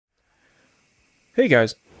Hey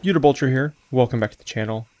guys, Udub here. Welcome back to the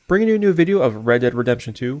channel. Bringing you a new video of Red Dead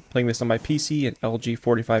Redemption 2, playing this on my PC and LG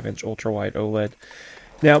 45-inch ultra-wide OLED.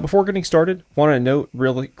 Now, before getting started, want to note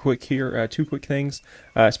really quick here, two quick things,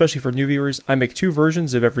 especially for new viewers. I make two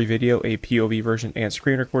versions of every video, a POV version and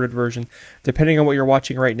screen recorded version. Depending on what you're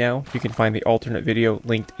watching right now, you can find the alternate video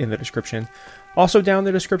linked in the description. Also down in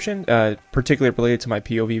the description, particularly related to my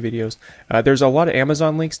POV videos, there's a lot of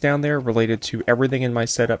Amazon links down there related to everything in my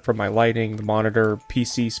setup, from my lighting, the monitor,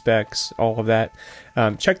 PC specs, all of that.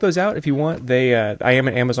 Check those out if you want. I am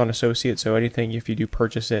an Amazon associate, so anything, if you do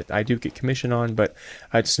purchase it, I do get commission on, but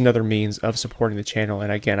it's another means of supporting the channel, and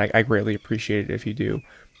again, I greatly appreciate it if you do.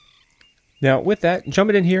 Now, with that,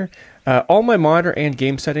 jumping in here, all my monitor and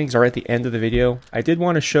game settings are at the end of the video. I did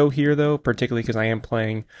want to show here, though, particularly because I am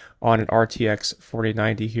playing on an RTX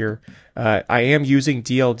 4090 here. I am using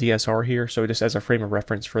DLDSR here, so just as a frame of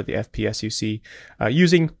reference for the FPS you see,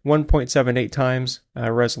 using 1.78 times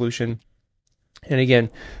resolution. And again,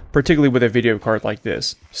 particularly with a video card like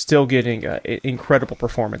this, still getting incredible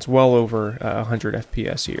performance, well over 100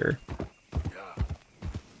 FPS here.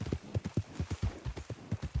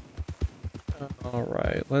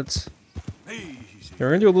 Alright, we're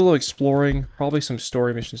going to do a little exploring, probably some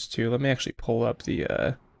story missions too. Let me actually pull up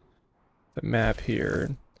the map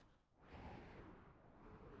here.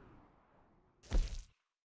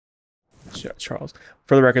 Charles.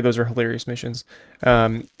 For the record, those are hilarious missions.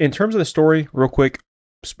 In terms of the story, real quick,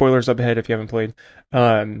 spoilers up ahead if you haven't played.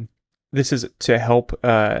 This is to help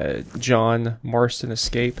John Marston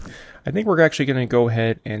escape. I think we're actually going to go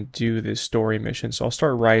ahead and do this story mission, so I'll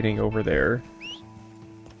start riding over there.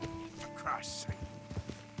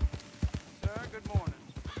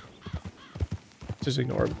 Just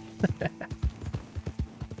ignore him.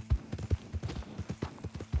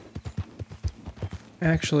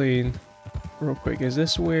 Actually, real quick, is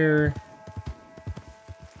this where...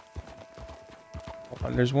 Hold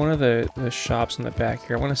on, there's one of the shops in the back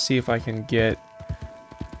here. I want to see if I can get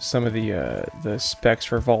some of the specs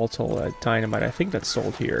for volatile dynamite. I think that's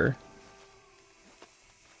sold here.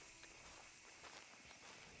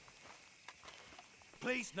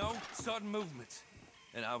 Please, no sudden movements.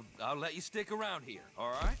 And I'll let you stick around here, all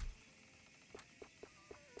right?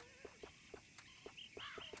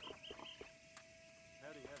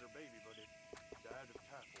 Hattie had her baby, but it died of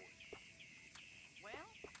typhoid. Well,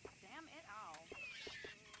 damn it all.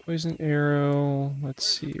 Poison arrow. Let's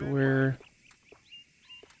see where.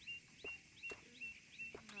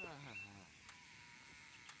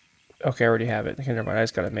 Okay, I already have it. Okay, never mind. I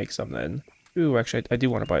just gotta make some then. Ooh, actually, I do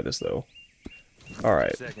want to buy this though. All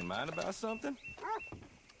right. Second mind about something?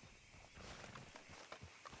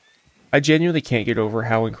 I genuinely can't get over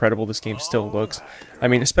how incredible this game still looks. I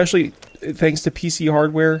mean, especially thanks to PC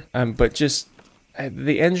hardware, but just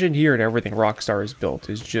the engine here and everything Rockstar has built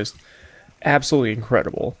is just absolutely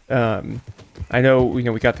incredible. I know, we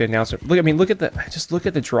got the announcement. Look, I mean, look at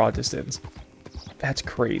the draw distance. That's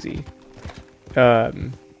crazy. But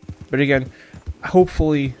again,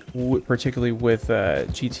 hopefully, particularly with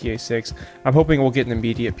GTA 6, I'm hoping we'll get an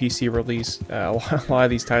immediate PC release. A lot of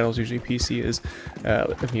these titles, usually PC is,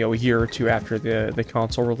 a year or two after the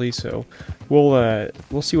console release. So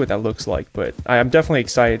we'll see what that looks like. But I'm definitely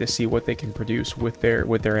excited to see what they can produce with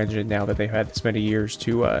their engine now that they've had this many years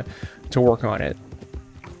to work on it.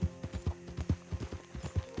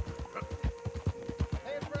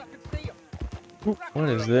 Ooh, what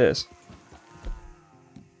is this?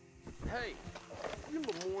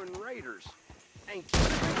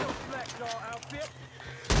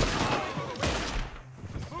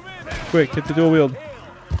 Quick, hit the dual wield.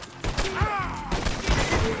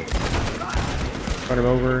 Run him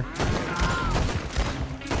over.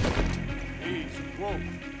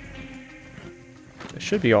 It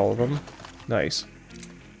should be all of them. Nice.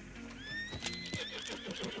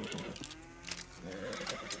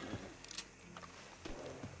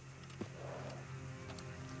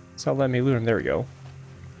 It's not letting me loot him. There we go.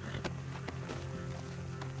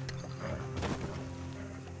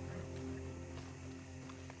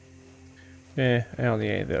 I don't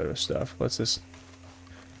need any of the other stuff. Let's just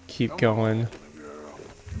keep going.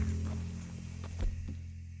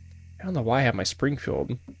 I don't know why I have my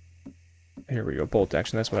Springfield. Here we go, bolt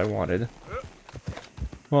action. That's what I wanted.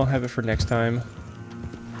 Well, I'll have it for next time.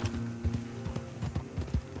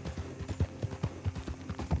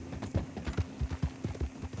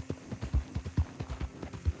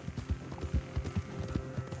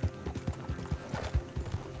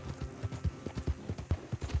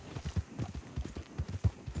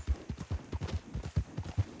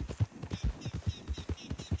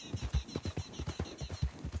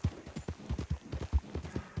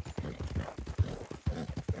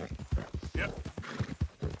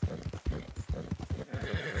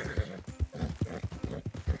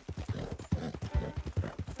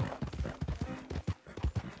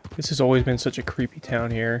 This has always been such a creepy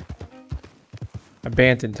town here.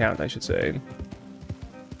 Abandoned town, I should say.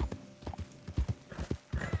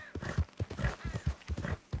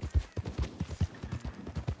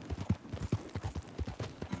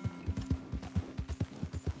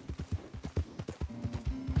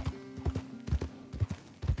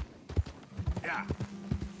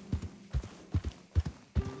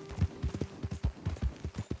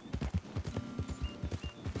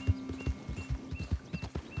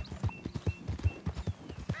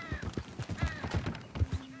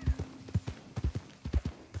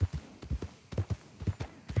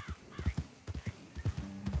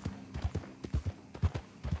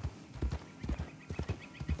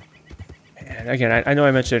 And again, I know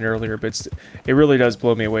I mentioned it earlier, but it really does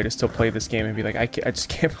blow me away to still play this game and be like, I just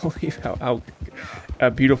can't believe how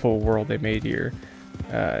a beautiful world they made here.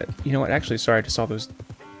 You know what? Actually, sorry, I just saw those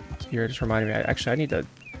here. It just reminded me. I kind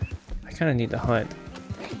of need to hunt.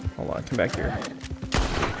 Hold on, come back here.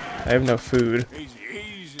 I have no food.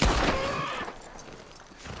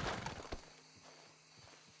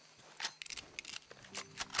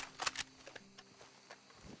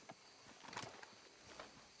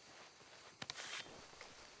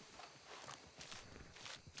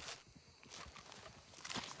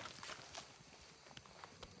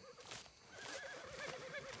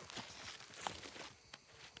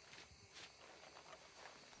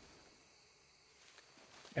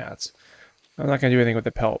 Yeah, I'm not gonna do anything with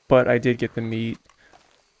the pelt, but I did get the meat.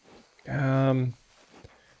 I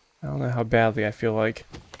don't know how badly I feel like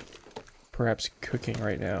perhaps cooking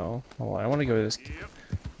right now. Hold on, I want to go to this.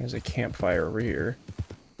 There's a campfire over here.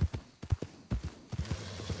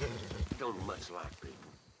 Don't much like people.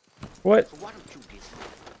 What? So why don't you get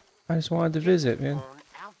I just wanted to visit, man. on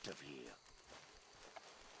out of here?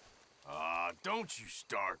 Don't you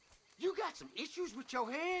start. You got some issues with your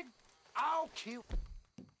head? I'll kill.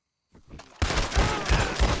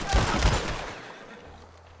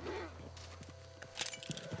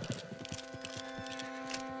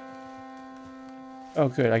 Oh,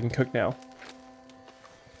 good, I can cook now.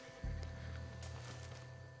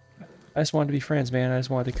 I just wanted to be friends, man. I just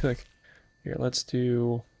wanted to cook. Here, let's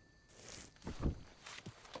do...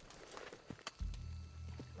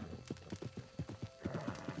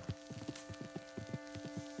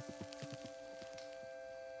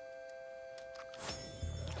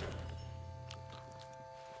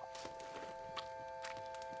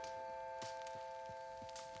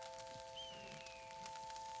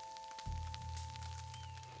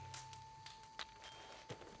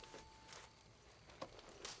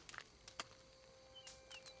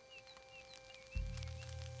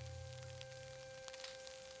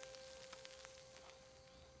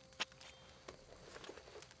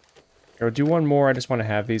 Or do one more. I just want to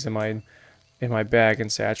have these in my bag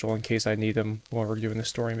and satchel in case I need them when we're doing the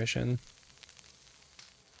story mission.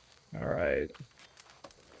 All right.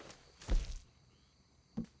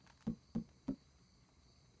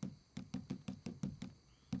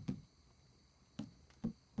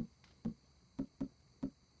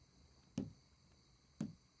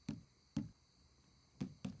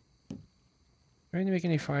 Do I need to make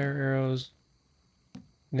any fire arrows?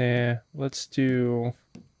 Nah, let's do...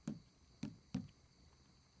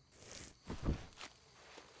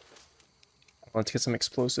 Let's get some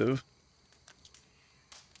explosive.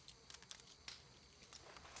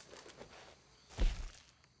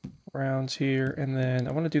 Rounds here, and then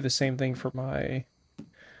I want to do the same thing for my...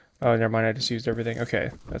 Oh, never mind, I just used everything.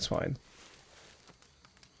 Okay, that's fine.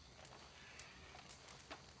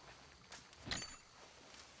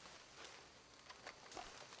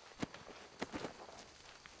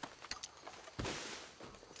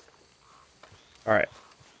 Alright.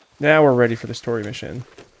 Now we're ready for the story mission.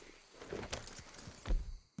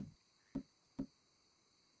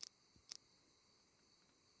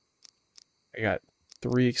 I got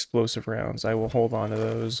 3 explosive rounds. I will hold on to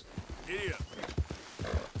those. Yeah.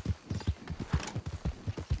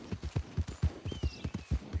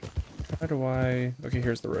 How do I... Okay,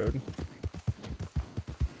 here's the road.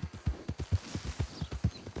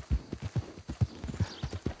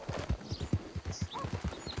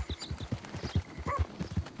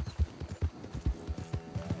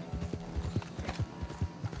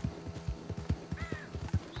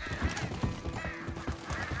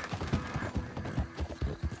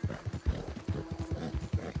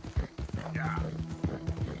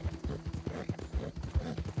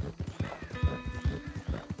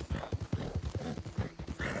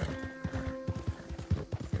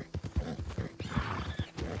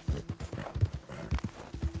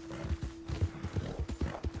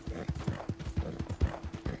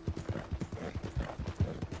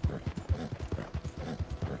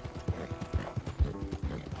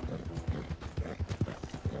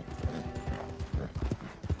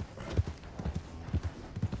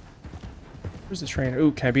 Where's the train?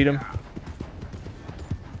 Ooh, can I beat him?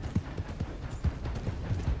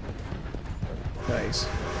 Nice.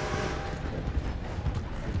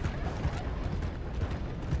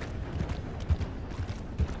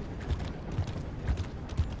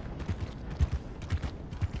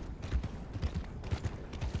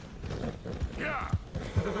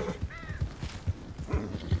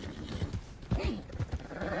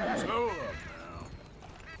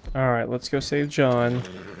 Alright, let's go save John.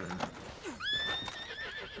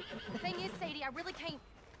 The thing is, Sadie, I really can't.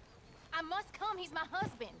 I must come. He's my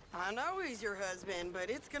husband. I know he's your husband, but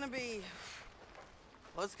it's gonna be...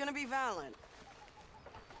 well, it's gonna be violent.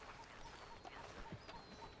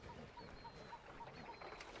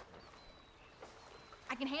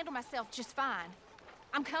 I can handle myself just fine.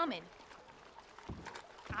 I'm coming.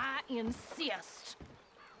 I insist.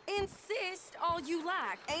 Insist all you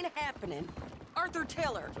like. Ain't happening. Arthur,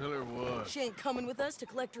 tell her. Tell her what? She ain't coming with us to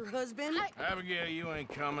collect her husband. Abigail, you ain't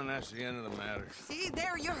coming. That's the end of the matter. See,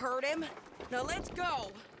 there you heard him. Now let's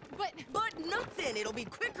go. But Nothing. It'll be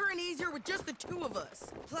quicker and easier with just the two of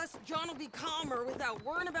us. Plus, John will be calmer without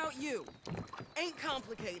worrying about you. Ain't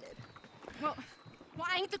complicated. well,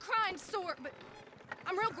 I ain't the crying sort, but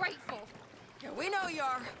I'm real grateful. Yeah, we know you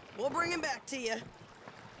are. We'll bring him back to you.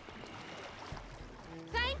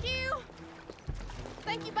 Thank you.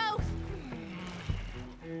 Thank you both.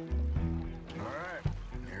 All right,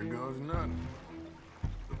 here goes nothing.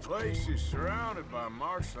 The place is surrounded by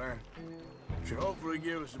marshland. Should hopefully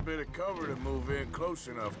give us a bit of cover to move in close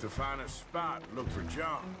enough to find a spot and look for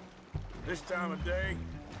John. This time of day,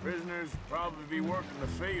 prisoners will probably be working the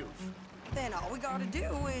fields. Then all we gotta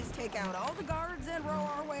do is take out all the guards and row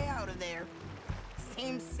our way out of there.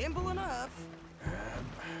 Seems simple enough.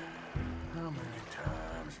 How many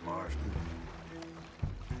times, Marston?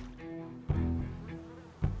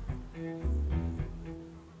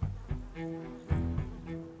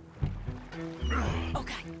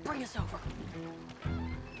 Okay, bring us over.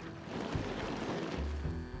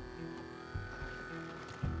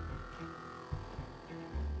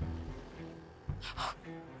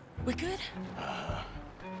 We good?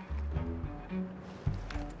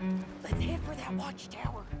 Let's head for that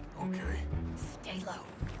watchtower. Okay. Stay low.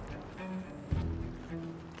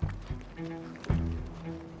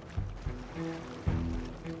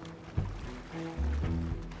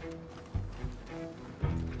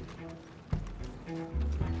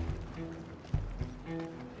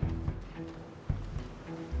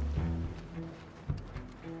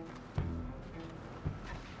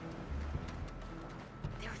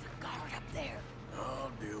 There's a guard up there.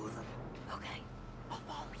 I'll deal with him. Okay, I'll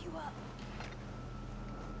follow you up.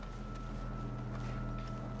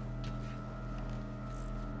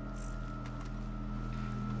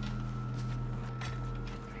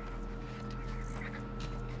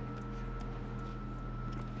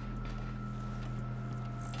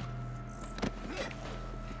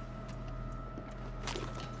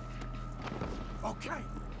 Okay,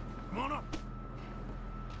 come on up.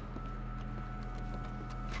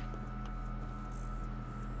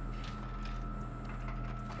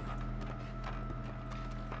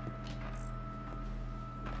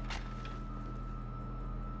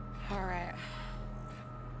 All right.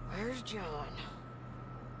 Where's John?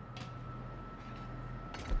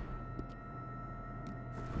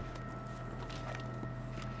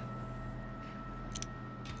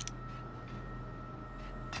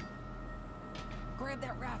 Grab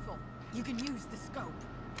that rifle. You can use the scope.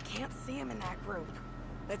 Can't see him in that group.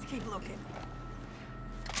 Let's keep looking.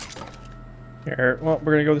 Here, well,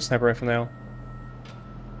 we're gonna go with the sniper rifle now.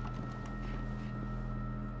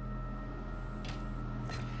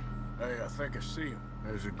 Hey, I think I see him.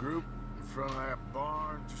 There's a group in front of that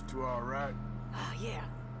barn just to our right. Oh, yeah.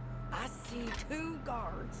 I see 2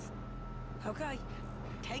 guards. Okay,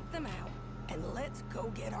 take them out, and let's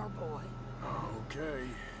go get our boy. Okay.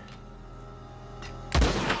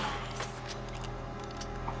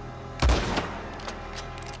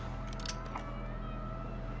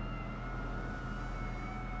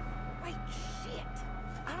 Wait, shit.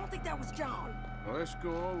 I don't think that was John. Well, let's go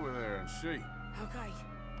over there and see. Okay,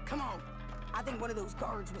 come on. I think one of those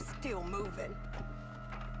guards was still moving.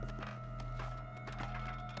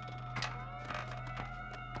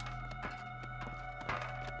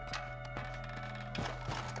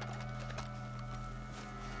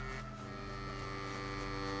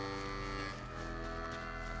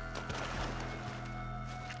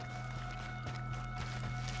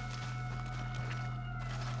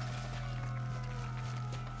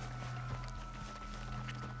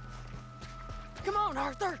 Come on,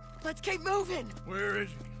 Arthur. Let's keep moving. Where is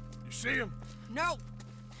he? You see him? No.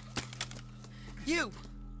 You.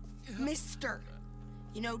 Mister.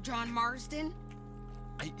 You know John Marsden?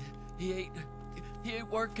 He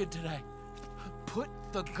ain't working today. Put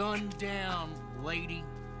the gun down, lady.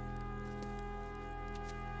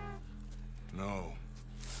 No.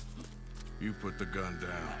 You put the gun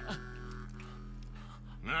down.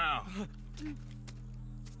 Now.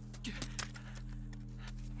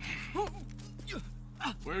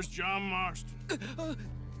 Where's John Marston?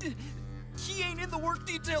 He ain't in the work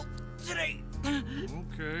detail today.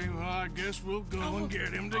 Okay, well, I guess we'll go and get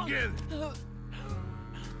him together.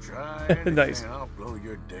 Try anything, Nice. I'll blow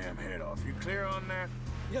your damn head off. You clear on that?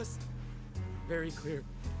 Yes, very clear.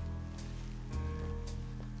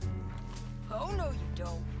 Oh, no, you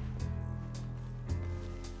don't.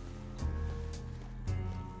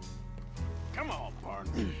 Come on,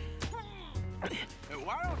 partner. Hey,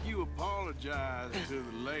 why don't you apologize to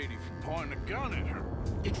the lady for pointing a gun at her?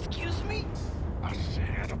 Excuse me? I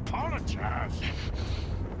said apologize.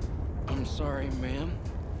 I'm sorry, ma'am.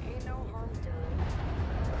 Ain't no harm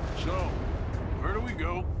done. So, where do we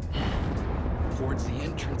go? Towards the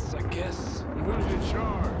entrance, I guess. Who's in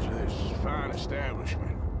charge of this fine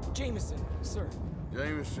establishment? Jameson, sir.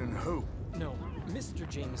 Jameson who? No, Mr.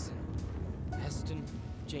 Jameson. Heston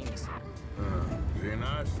Jameson. Is he a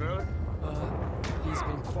nice fella? He's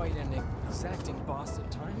been quite an exacting boss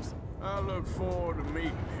at times. I look forward to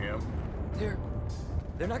meeting him.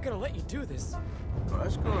 They're not gonna let you do this. Well,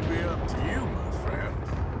 that's gonna be up to you, my friend.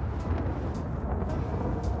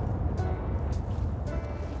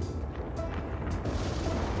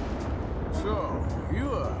 So,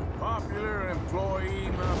 you a popular employee,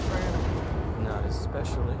 my friend? Not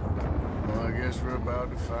especially. Well, I guess we're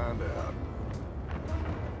about to find out.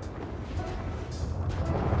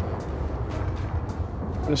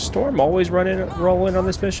 Does storm always roll in on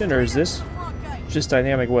this mission, or is this just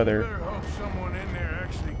dynamic weather? Better hope someone in there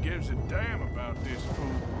actually gives a damn about this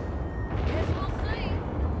fool. Guess we'll see.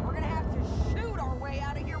 We're gonna have to shoot our way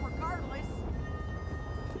out of here regardless.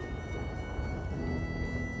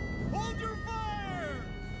 Hold your fire!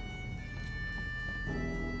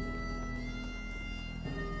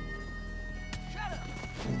 Shut up!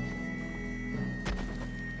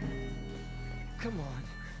 Come on.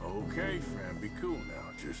 Okay, friend, be cool now.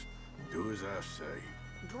 Just do as I say.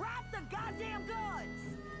 Drop the goddamn guns!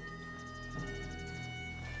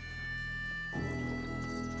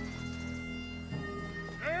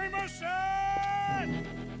 Jameson!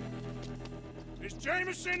 Is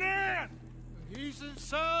Jameson in? He's in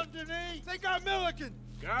Saint Denis. They got Milliken.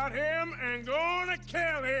 Got him and gonna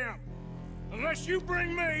kill him. Unless you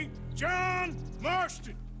bring me John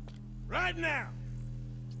Marston. Right now.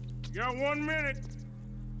 You got 1 minute.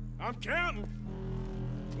 I'm counting.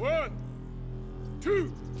 1,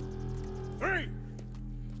 2, 3.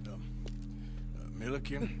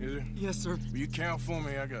 Milliken, is it? Yes, sir. Will you count for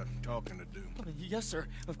me? I got talking to do. Yes, sir.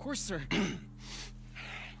 Of course, sir.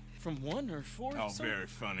 From 1 or 4, Oh, sir? very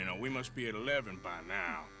funny. No, we must be at 11 by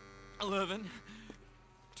now. 11,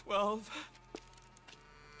 12,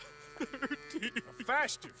 13,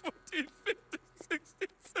 Faster. 14, 15, 16,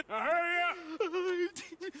 17. Now hurry up!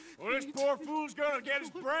 Well, this poor fool's gonna get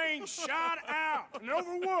his brain shot out. And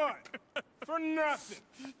over what? For nothing.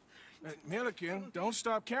 Milliken, don't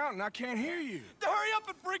stop counting. I can't hear you. Hurry up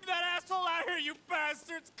and bring that asshole out here, you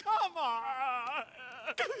bastards! Come on!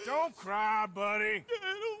 Don't cry, buddy.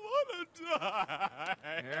 I don't wanna die.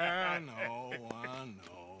 Yeah, I know.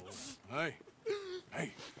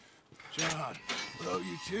 Hey, John. Hello,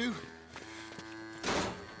 you two.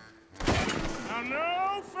 Now,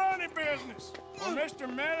 no funny business. Well, Mr.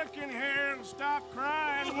 Milliken here will stop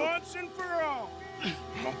crying once and for all.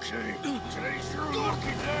 Okay, today's your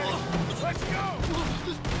lucky day. Let's go.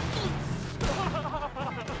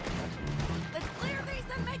 Let's clear these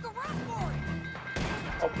and make a run for it!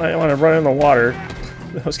 Oh, I want to run in the water.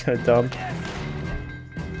 That was kind of dumb.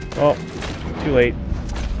 Oh, too late.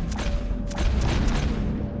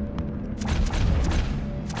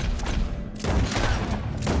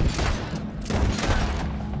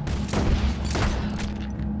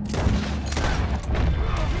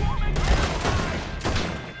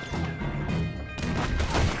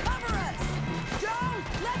 Cover us! Joe,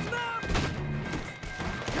 let's move!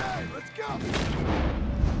 Okay, let's go.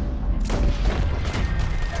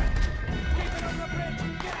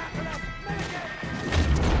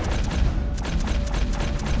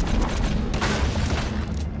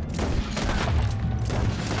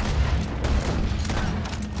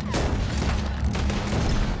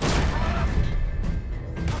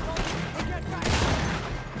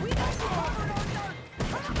 We got you covered, Arthur!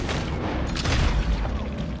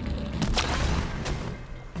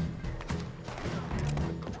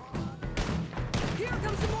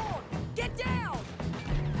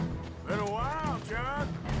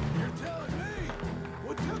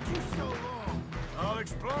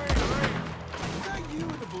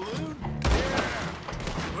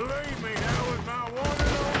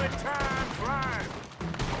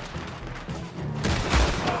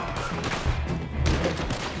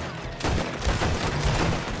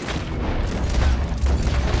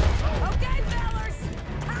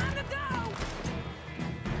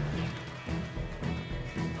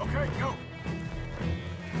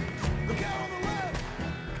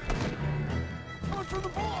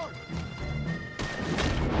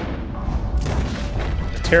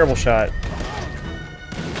 terrible shot.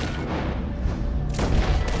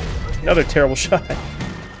 Another terrible shot.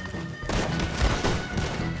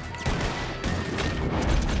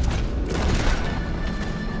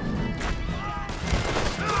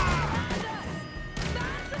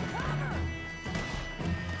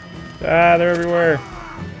 Ah, they're everywhere.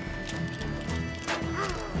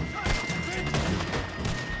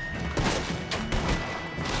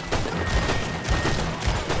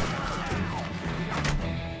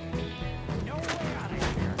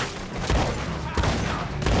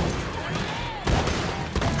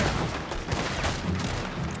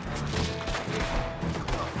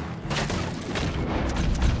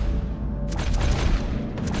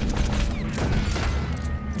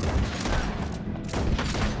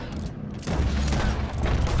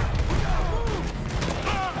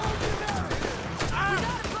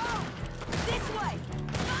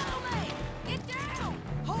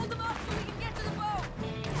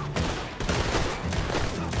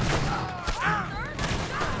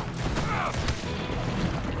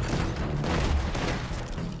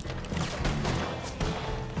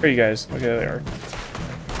 Where are you guys? Okay, there they are.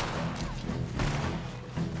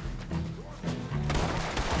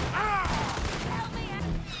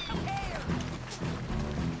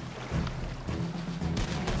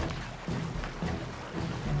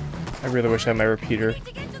 I really wish I had my repeater.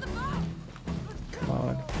 Come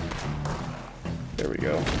on. There we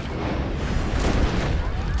go.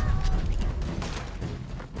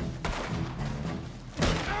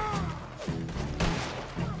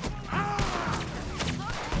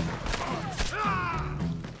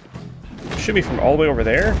 Should be from all the way over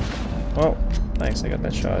there. Oh, nice, I got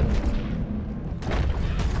that shot.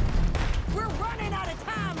 We're running out of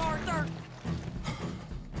time, Arthur.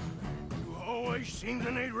 You always seem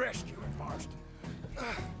to need rescuing, Marston.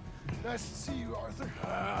 Nice to see you, Arthur.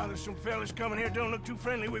 There's some fellas coming here. Don't look too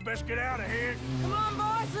friendly. We best get out of here. Come on,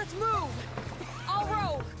 boys, let's move. I'll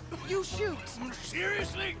roll. You shoot.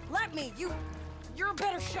 Seriously? Let me. You're a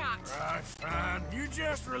better shot. Right, fine. You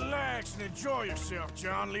just relax and enjoy yourself,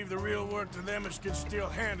 John. Leave the real work to them as can still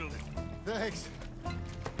handle it. Thanks.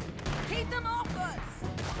 Keep them off us.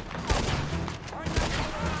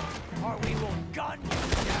 Or we will gun you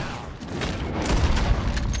down.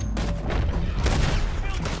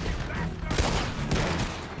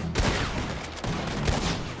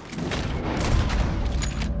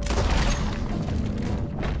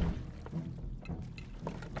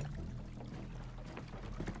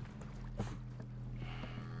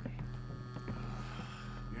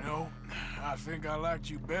 I think I liked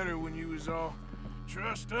you better when you was all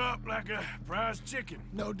trussed up like a prize chicken.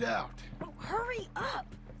 No doubt. Oh, hurry up.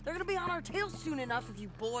 They're gonna be on our tails soon enough if you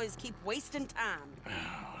boys keep wasting time.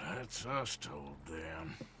 Oh, that's us told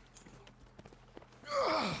them.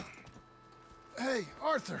 Hey,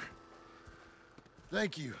 Arthur.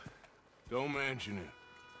 Thank you. Don't mention it.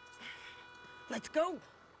 Let's go.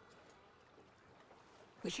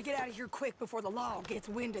 We should get out of here quick before the law gets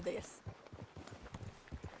wind of this.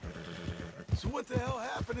 So what the hell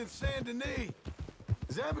happened in Saint Denis?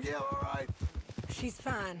 Is Abigail all right? She's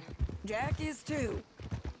fine. Jack is too.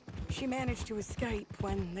 She managed to escape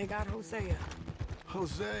when they got Hosea.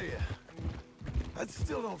 Hosea? That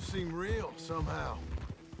still don't seem real, somehow.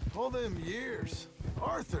 All them years.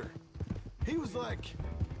 Arthur. He was like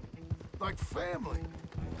family.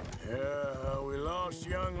 Yeah, we lost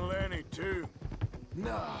young Lenny, too.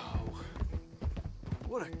 No.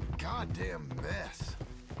 What a goddamn mess.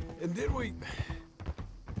 And did we...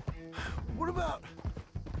 What about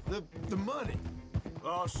the money?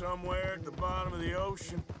 Lost somewhere at the bottom of the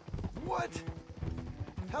ocean. What?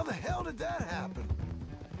 How the hell did that happen?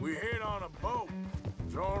 We hit on a boat. It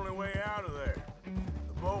was the only way out of there.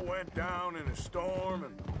 The boat went down in a storm,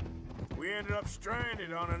 and we ended up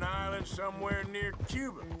stranded on an island somewhere near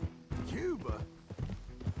Cuba. Cuba?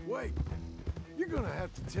 Wait, you're gonna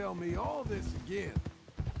have to tell me all this again.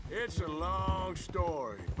 It's a long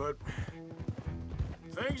story, but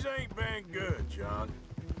things ain't been good, John.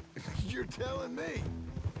 You're telling me?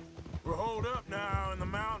 We're holed up now in the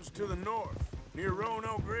mountains to the north, near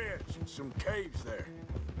Roanoke Ridge, and some caves there.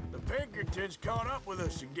 The Pinkertons caught up with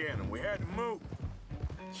us again, and we had to move.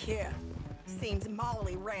 Yeah, seems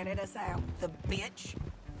Molly ratted us out, the bitch.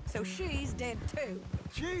 So she's dead too.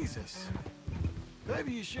 Jesus.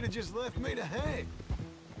 Maybe you should have just left me to hang.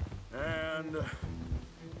 And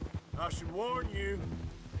I should warn you,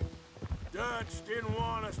 Dutch didn't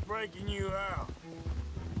want us breaking you out.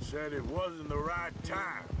 Said it wasn't the right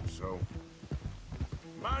time, so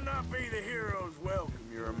might not be the hero's welcome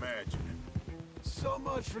you're imagining. So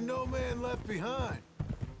much for no man left behind.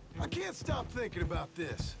 I can't stop thinking about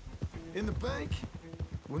this. In the bank,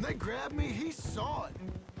 When they grabbed me, he saw it.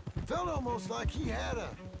 Felt almost like he had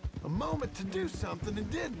a moment to do something and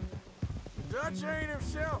didn't. Dutch ain't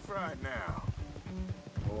himself right now.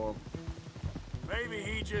 Or maybe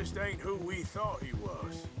he just ain't who we thought he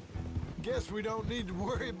was. Guess we don't need to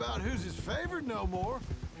worry about who's his favorite no more.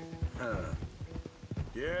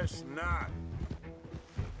 Guess not.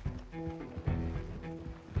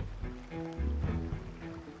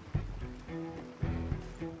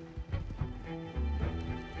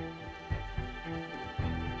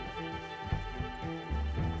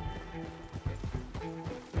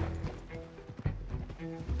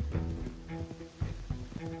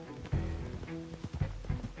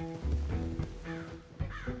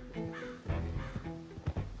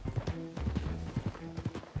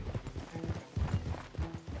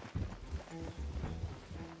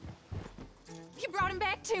 You brought him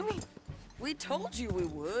back to me. We told you we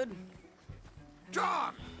would.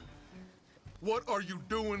 John! What are you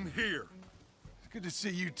doing here? It's good to see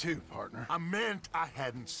you too, partner. I meant I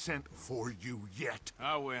hadn't sent for you yet.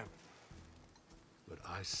 I went. But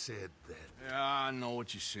I said that. Yeah, I know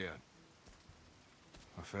what you said.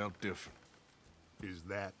 I felt different. Is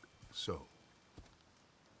that so?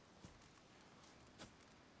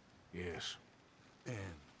 Yes. And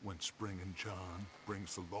when Spring and John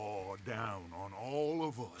brings the law down on all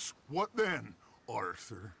of us, what then,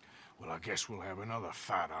 Arthur? Well, I guess we'll have another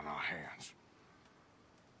fight on our hands.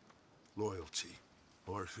 Loyalty,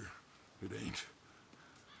 Arthur, it ain't.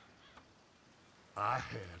 I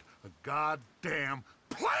had a goddamn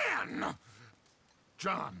plan!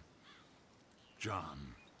 John,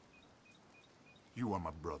 you are my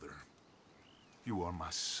brother. You are my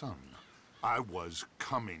son. I was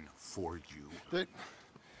coming for you.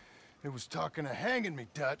 They was talking of hanging me,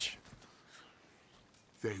 Dutch.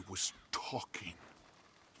 They was talking.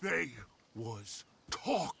 They was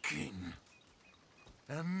talking.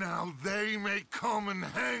 And now they may come and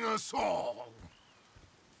hang us all.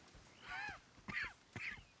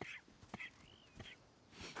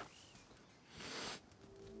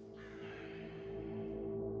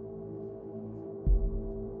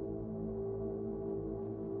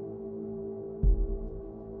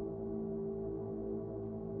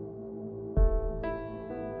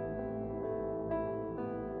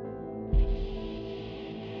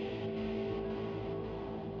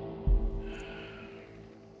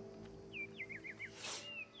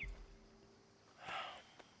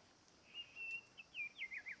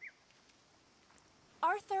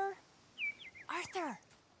 Arthur!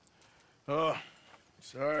 Oh,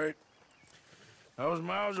 sorry. I was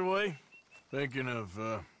miles away, thinking of,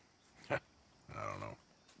 I don't know.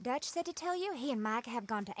 Dutch said to tell you he and Mike have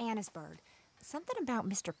gone to Annisburg. Something about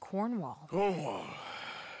Mr. Cornwall. Cornwall.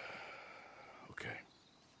 Okay.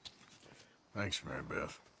 Thanks, Mary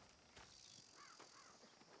Beth.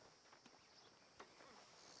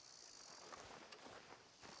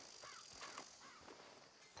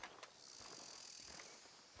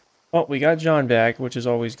 Well, we got John back, which is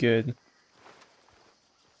always good.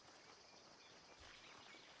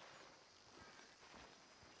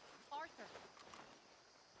 Arthur.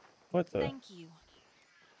 What the? Thank you.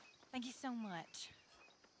 Thank you so much.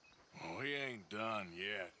 Oh, he ain't done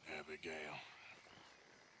yet, Abigail.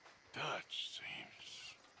 Dutch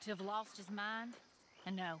seems... To have lost his mind?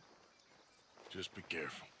 And no. Just be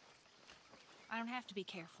careful. I don't have to be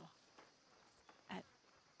careful.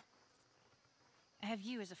 I have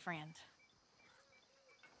you as a friend.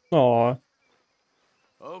 Aw.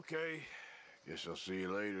 Okay. Guess I'll see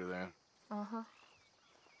you later then. Uh-huh.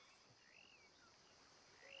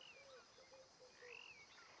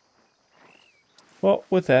 Well,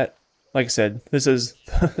 with that, like I said, this is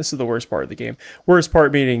this is the worst part of the game. Worst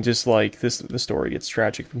part meaning just like this, the story gets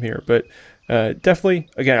tragic from here. But definitely,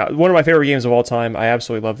 again, one of my favorite games of all time. I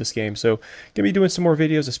absolutely love this game. So gonna be doing some more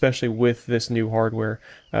videos, especially with this new hardware.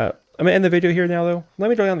 I'm gonna end the video here now, though. Let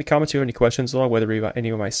me know down in the comments if you have any questions at all, whether about any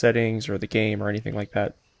of my settings or the game or anything like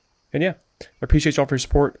that. And yeah, I appreciate y'all for your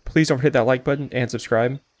support. Please don't forget that like button and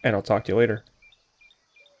subscribe, and I'll talk to you later.